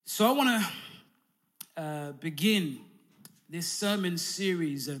So I want to begin this sermon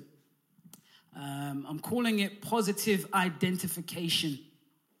series. I'm calling it Positive Identification.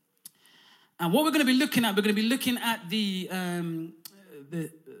 And what we're going to be looking at, the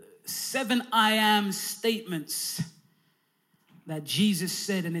 7 I am statements that Jesus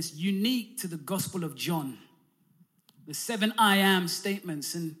said, and it's unique to the Gospel of John. The 7 I am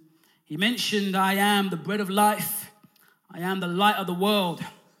statements. And he mentioned, I am the bread of life. I am the light of the world.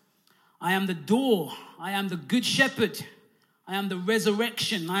 I am the door. I am the good shepherd. I am the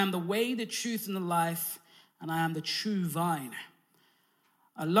resurrection. I am the way, the truth, and the life. And I am the true vine.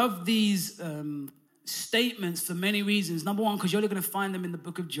 I love these statements for many reasons. Number one, because you're only going to find them in the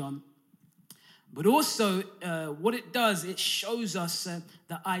book of John. But also, what it does, it shows us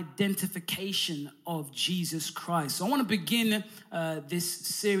the identification of Jesus Christ. So I want to begin this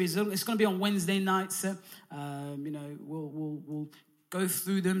series. It's going to be on Wednesday nights. We'll go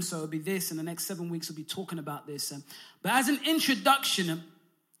through them. So it'll be this, and the next 7 weeks we'll be talking about this. But as an introduction,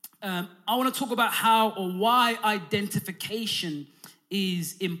 I want to talk about how or why identification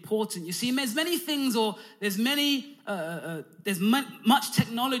is important. You see, there's many things, or there's much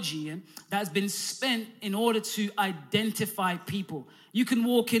technology that has been spent in order to identify people. You can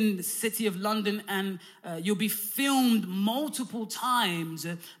walk in the city of London and you'll be filmed multiple times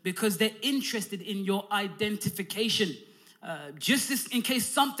because they're interested in your identification. Just in case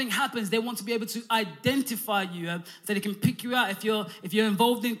something happens, they want to be able to identify you so they can pick you out. If you're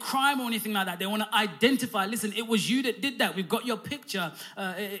involved in crime or anything like that, they want to identify. Listen, it was you that did that. We've got your picture.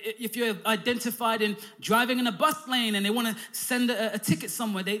 If you're identified in driving in a bus lane and they want to send a ticket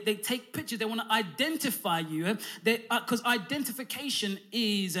somewhere, they take pictures. They want to identify you because identification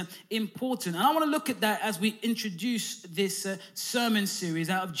is important. And I want to look at that as we introduce this sermon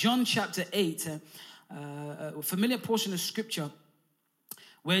series out of John chapter 8. A familiar portion of scripture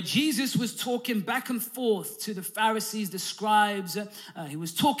where Jesus was talking back and forth to the Pharisees, the scribes. He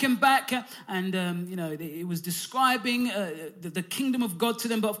was talking back and, he was describing the kingdom of God to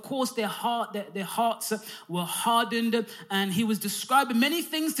them. But of course, their hearts were hardened, and he was describing many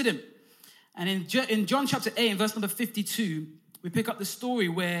things to them. And in John chapter 8, in verse number 52, we pick up the story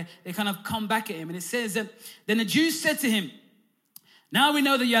where they kind of come back at him. And it says, then the Jews said to him, now we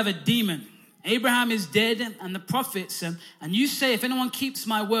know that you have a demon. Abraham is dead and the prophets, and you say, if anyone keeps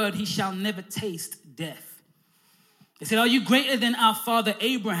my word, he shall never taste death. They said, are you greater than our father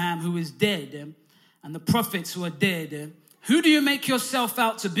Abraham, who is dead, and the prophets who are dead? Who do you make yourself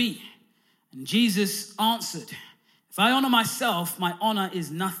out to be? And Jesus answered, if I honor myself, my honor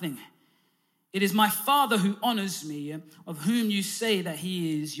is nothing. It is my Father who honors me, of whom you say that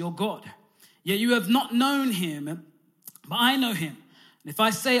he is your God. Yet you have not known him, but I know him. And if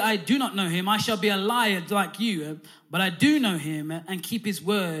I say I do not know him, I shall be a liar like you, but I do know him and keep his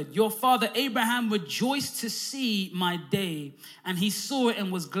word. Your father Abraham rejoiced to see my day, and he saw it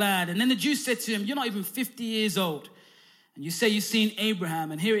and was glad. And then the Jews said to him, you're not even 50 years old, and you say you've seen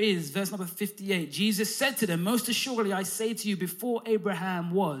Abraham. And here it is, verse number 58. Jesus said to them, most assuredly I say to you, before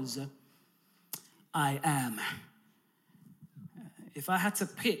Abraham was, I am. If I had to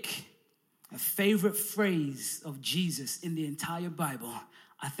pick a favorite phrase of Jesus in the entire Bible,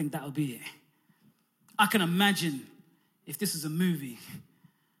 I think that would be it. I can imagine if this was a movie,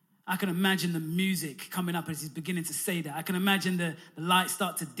 I can imagine the music coming up as he's beginning to say that. I can imagine the lights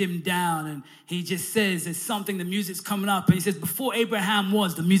start to dim down and he just says there's something, the music's coming up and he says, before Abraham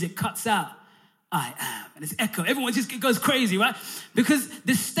was, the music cuts out, I am. And it's echo. Everyone just goes crazy, right? Because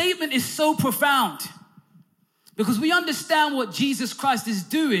the statement is so profound. Because we understand what Jesus Christ is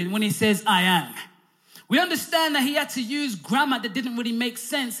doing when he says, I am. We understand that he had to use grammar that didn't really make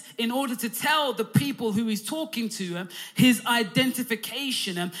sense in order to tell the people who he's talking to his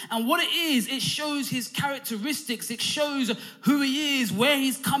identification. And what it is, it shows his characteristics. It shows who he is, where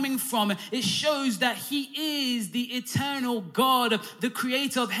he's coming from. It shows that he is the eternal God, the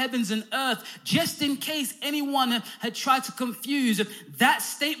creator of heavens and earth. Just in case anyone had tried to confuse, that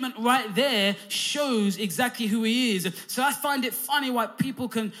statement right there shows exactly who he is. So I find it funny why people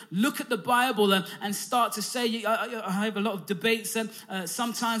can look at the Bible and start to say, I have a lot of debates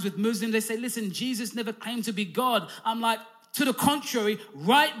sometimes with Muslims. They say, listen, Jesus never claimed to be God. I'm like, to the contrary,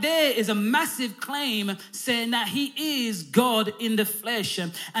 right there is a massive claim saying that he is God in the flesh.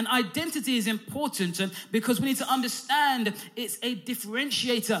 And identity is important because we need to understand it's a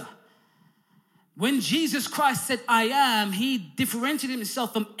differentiator. When Jesus Christ said, I am, he differentiated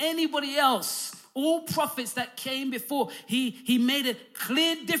himself from anybody else. All prophets that came before, he made a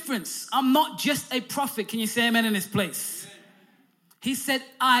clear difference. I'm not just a prophet. Can you say amen in this place? He said,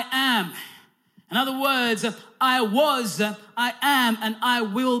 I am. In other words, I was, I am, and I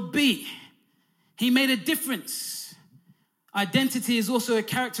will be. He made a difference. Identity is also a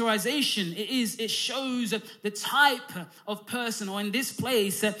characterization. It shows the type of person, or in this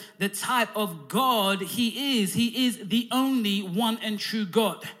place, the type of God He is. He is the only one and true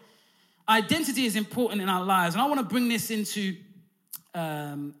God. Identity is important in our lives. And I want to bring this into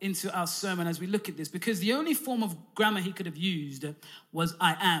our sermon as we look at this, because the only form of grammar he could have used was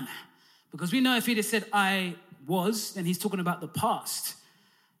I am. Because we know if he'd have said I was, then he's talking about the past.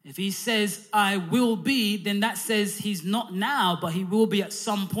 If he says, I will be, then that says he's not now, but he will be at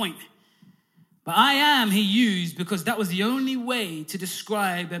some point. But I am he used because that was the only way to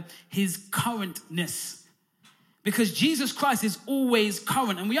describe his currentness. Because Jesus Christ is always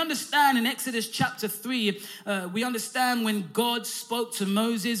current. And we understand in Exodus chapter 3, we understand when God spoke to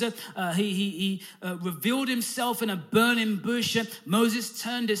Moses, he revealed himself in a burning bush. Moses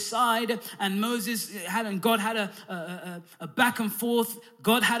turned aside, and God had a back and forth.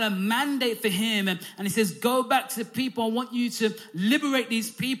 God had a mandate for him, and he says, go back to the people. I want you to liberate these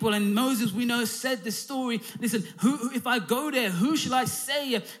people. And Moses, we know, said the story. Listen, if I go there, who shall I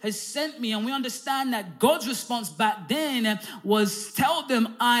say has sent me? And we understand that God's response back then was, tell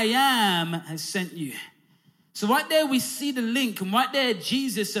them I am has sent you. So right there we see the link, and right there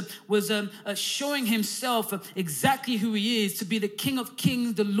Jesus was showing himself exactly who he is, to be the King of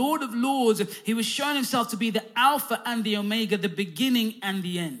Kings, the Lord of Lords. He was showing himself to be the Alpha and the Omega, the beginning and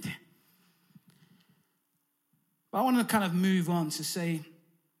the end. But I want to kind of move on to say,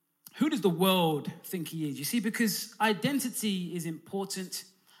 who does the world think he is? You see, because identity is important.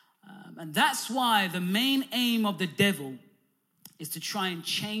 And that's why the main aim of the devil is to try and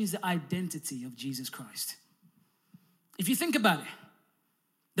change the identity of Jesus Christ. If you think about it,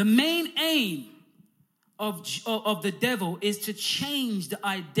 the main aim of the devil is to change the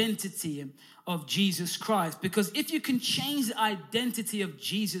identity of Jesus Christ. Because if you can change the identity of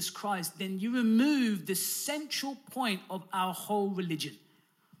Jesus Christ, then you remove the central point of our whole religion.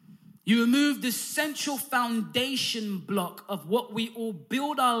 You remove the central foundation block of what we all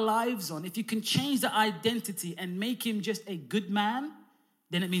build our lives on. If you can change the identity and make him just a good man,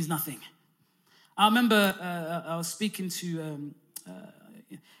 then it means nothing. I remember I was speaking to,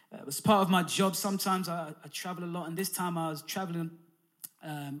 it was part of my job. Sometimes I travel a lot, and this time I was traveling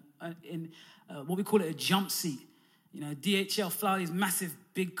in what we call it a jump seat. You know, DHL fly these massive,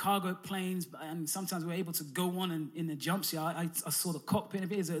 big cargo planes, and sometimes we're able to go on in the jump seat. I saw the cockpit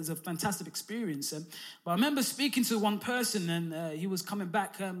of it. It was a fantastic experience. But I remember speaking to one person, and he was coming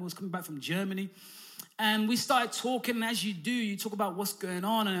back from Germany. And we started talking, and as you do, you talk about what's going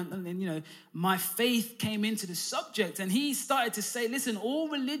on. And you know, my faith came into the subject. And he started to say, listen, all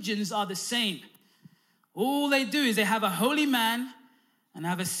religions are the same. All they do is they have a holy man and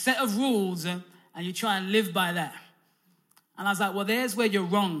have a set of rules, and you try and live by that. And I was like, well, there's where you're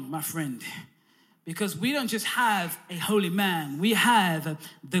wrong, my friend. Because we don't just have a holy man. We have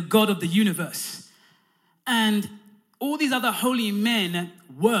the God of the universe. And all these other holy men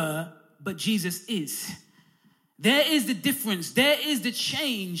were, but Jesus is. There is the difference. There is the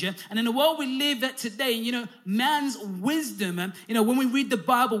change. And in the world we live at today, you know, man's wisdom, you know, when we read the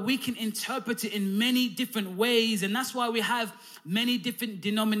Bible, we can interpret it in many different ways. And that's why we have many different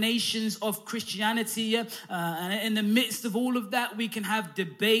denominations of Christianity. And in the midst of all of that, we can have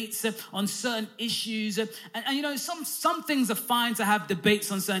debates on certain issues. And you know, some things are fine to have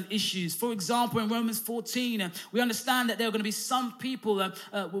debates on certain issues. For example, in Romans 14, we understand that there are going to be some people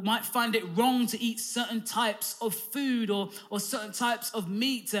who might find it wrong to eat certain types of food or certain types of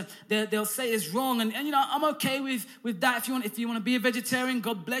meat. They'll say it's wrong. And you know, I'm okay with that. If you want to be a vegetarian,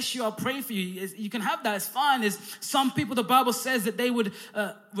 God bless you. I'll pray for you. You can have that. It's fine. There's some people, the Bible says, that they would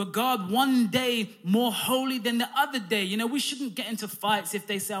regard one day more holy than the other day. You know, we shouldn't get into fights if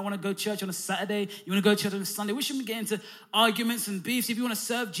they say, I want to go to church on a Saturday, you want to go to church on a Sunday. We shouldn't get into arguments and beefs. If you want to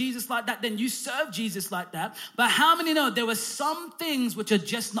serve Jesus like that, then you serve Jesus like that. But how many know there are some things which are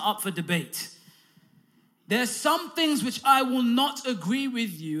just not up for debate? There's some things which I will not agree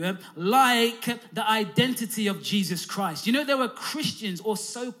with you, like the identity of Jesus Christ. You know, there are Christians, or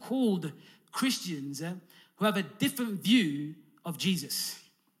so-called Christians, who have a different view of Jesus.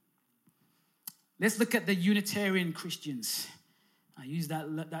 Let's look at the Unitarian Christians. I use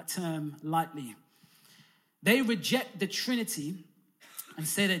that term lightly. They reject the Trinity and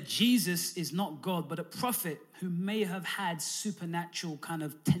say that Jesus is not God, but a prophet who may have had supernatural kind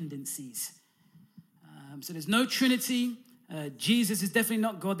of tendencies. So there's no Trinity. Jesus is definitely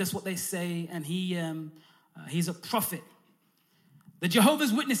not God. That's what they say. And he's a prophet. The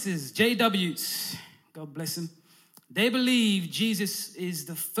Jehovah's Witnesses, JWs, God bless them. They believe Jesus is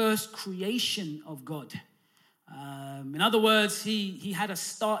the first creation of God. In other words, he had a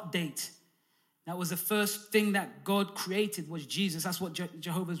start date. That was the first thing that God created was Jesus. That's what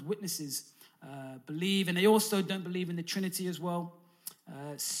Jehovah's Witnesses believe. And they also don't believe in the Trinity as well.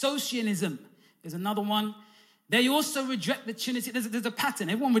 Socianism is another one. They also reject the Trinity. There's a pattern.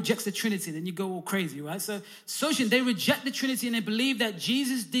 Everyone rejects the Trinity, then you go all crazy, right? So they reject the Trinity and they believe that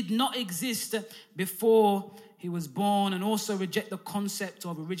Jesus did not exist before he was born, and also reject the concept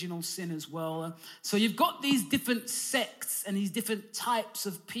of original sin as well. So you've got these different sects and these different types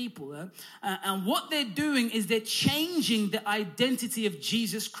of people. And what they're doing is they're changing the identity of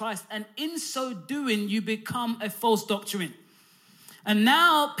Jesus Christ. And in so doing, you become a false doctrine. And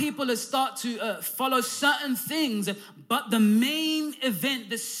now people start to follow certain things, but the main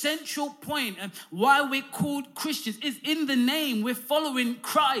event, the central point why we're called Christians is in the name. We're following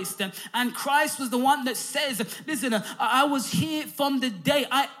Christ. And Christ was the one that says, listen, I was here from the day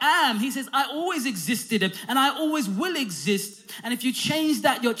I am. He says, I always existed and I always will exist. And if you change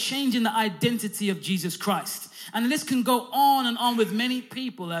that, you're changing the identity of Jesus Christ. And this can go on and on with many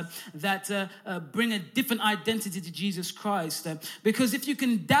people that bring a different identity to Jesus Christ. Because if you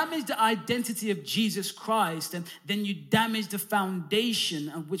can damage the identity of Jesus Christ, then you damage the foundation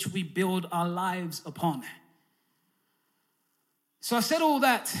on which we build our lives upon. So I said all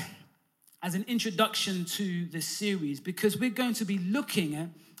that as an introduction to this series because we're going to be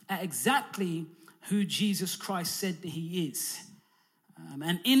looking at exactly who Jesus Christ said that he is.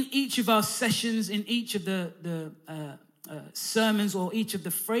 And in each of our sessions, in each of the sermons or each of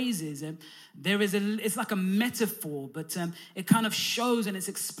the phrases, it's like a metaphor, but it kind of shows and it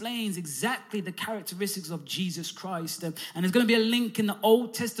explains exactly the characteristics of Jesus Christ. And there's going to be a link in the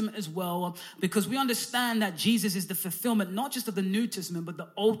Old Testament as well, because we understand that Jesus is the fulfillment, not just of the New Testament, but the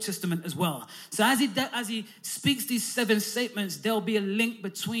Old Testament as well. So as he speaks these 7 statements, there'll be a link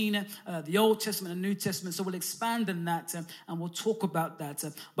between the Old Testament and New Testament. So we'll expand on that and we'll talk about that.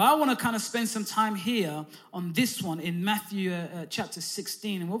 But I want to kind of spend some time here on this one in Matthew chapter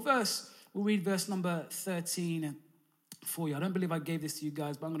 16. And we'll read verse number 13 for you. I don't believe I gave this to you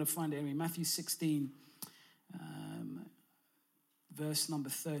guys, but I'm going to find it anyway. Matthew 16, verse number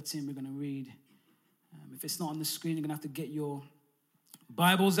 13, we're going to read. If it's not on the screen, you're going to have to get your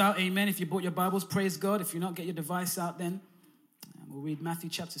Bibles out. Amen. If you bought your Bibles, praise God. If you're not, get your device out then. We'll read Matthew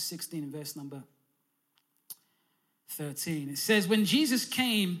chapter 16 and verse number 13. It says, when Jesus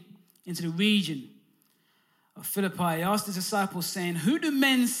came into the region of Philippi, he asked his disciples, saying, who do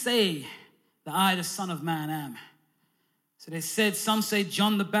men say that I, the Son of Man, am? So they said, some say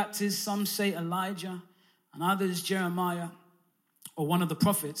John the Baptist, some say Elijah, and others Jeremiah, or one of the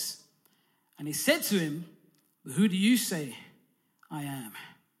prophets. And he said to him, but who do you say I am?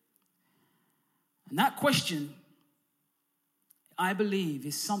 And that question, I believe,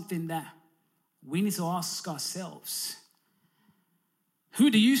 is something that we need to ask ourselves. Who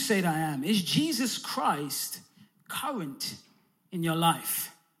do you say that I am? Is Jesus Christ current in your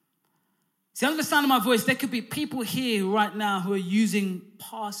life? See, under the sound of my voice, there could be people here right now who are using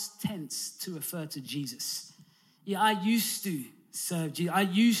past tense to refer to Jesus. Yeah, I used to serve Jesus. I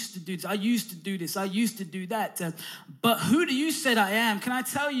used to do this. I used to do this. I used to do that. But who do you say that I am? Can I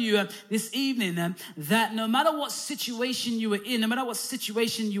tell you this evening that no matter what situation you are in, no matter what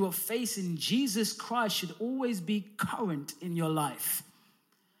situation you are facing, Jesus Christ should always be current in your life.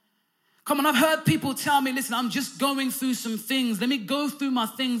 Come on, I've heard people tell me, listen, I'm just going through some things. Let me go through my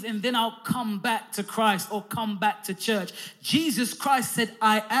things and then I'll come back to Christ or come back to church. Jesus Christ said,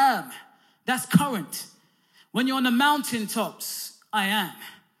 I am. That's current. When you're on the mountaintops, I am.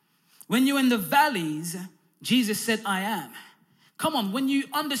 When you're in the valleys, Jesus said, I am. Come on, when you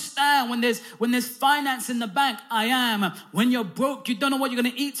understand, when there's finance in the bank, I am. When you're broke, you don't know what you're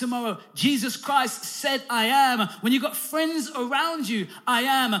going to eat tomorrow, Jesus Christ said, I am. When you got friends around you, I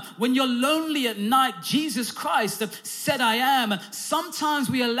am. When you're lonely at night, Jesus Christ said, I am. Sometimes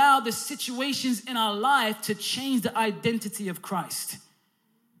we allow the situations in our life to change the identity of Christ.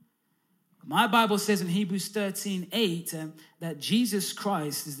 My Bible says in Hebrews 13:8 that Jesus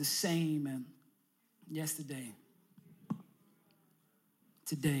Christ is the same yesterday,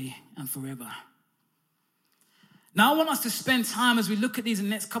 today, and forever. Now, I want us to spend time as we look at these in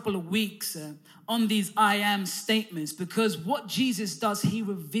the next couple of weeks on these I am statements, because what Jesus does, he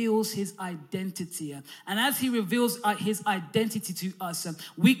reveals his identity. And as he reveals his identity to us,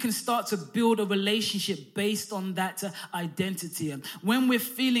 we can start to build a relationship based on that identity. When we're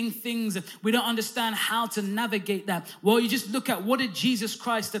feeling things, we don't understand how to navigate that. Well, you just look at what did Jesus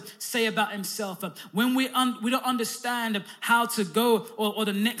Christ say about himself. When we don't understand how to go or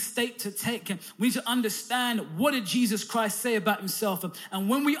the next state to take, we need to understand what did did Jesus Christ say about himself? And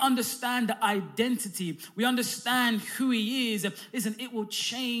when we understand the identity, we understand who he is, listen, it will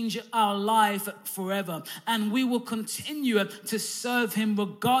change our life forever. And we will continue to serve him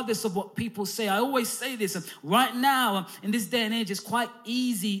regardless of what people say. I always say this, right now, in this day and age, it's quite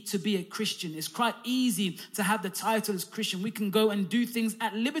easy to be a Christian. It's quite easy to have the title as Christian. We can go and do things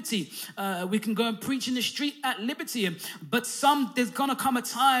at liberty. We can go and preach in the street at liberty. But there's going to come a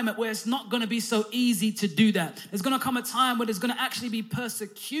time where it's not going to be so easy to do that. There's going to come a time where there's going to actually be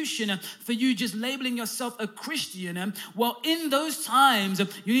persecution for you just labeling yourself a Christian. Well, in those times,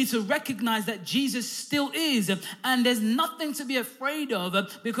 you need to recognize that Jesus still is, and there's nothing to be afraid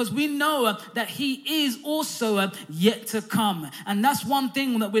of, because we know that he is also yet to come. And that's one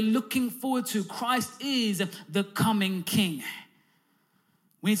thing that we're looking forward to. Christ is the coming King.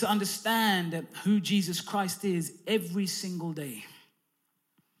 We need to understand who Jesus Christ is every single day.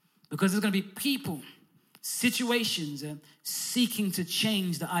 Because there's going to be people, situations seeking to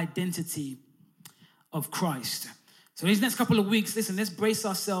change the identity of Christ. So these next couple of weeks, listen, let's brace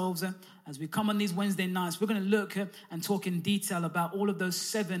ourselves as we come on these Wednesday nights. We're going to look and talk in detail about all of those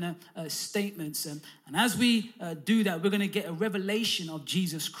 7 statements. And as we do that, we're going to get a revelation of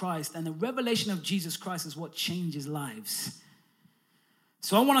Jesus Christ. And the revelation of Jesus Christ is what changes lives.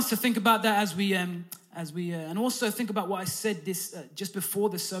 So I want us to think about that as we and also think about what I said this just before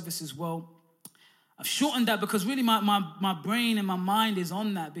the service as well. I've shortened that because really my brain and my mind is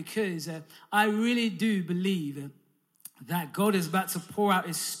on that, because I really do believe that God is about to pour out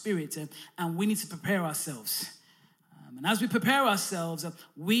his Spirit, and we need to prepare ourselves. And as we prepare ourselves,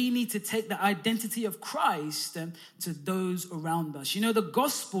 we need to take the identity of Christ to those around us. You know, the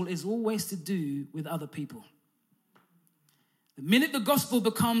gospel is always to do with other people. The minute the gospel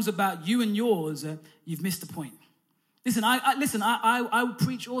becomes about you and yours, you've missed the point. Listen, I would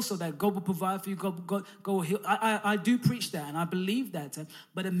preach also that God will provide for you, God will heal. I do preach that, and I believe that.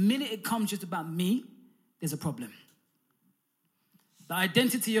 But the minute it comes just about me, there's a problem. The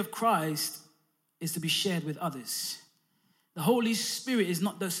identity of Christ is to be shared with others. The Holy Spirit is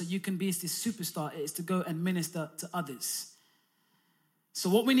not those so you can be this superstar. It is to go and minister to others. So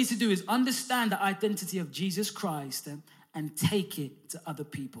what we need to do is understand the identity of Jesus Christ and take it to other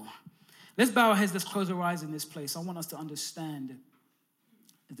people. Let's bow our heads. Let's close our eyes in this place. I want us to understand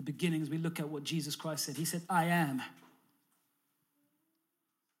at the beginning as we look at what Jesus Christ said. He said, I am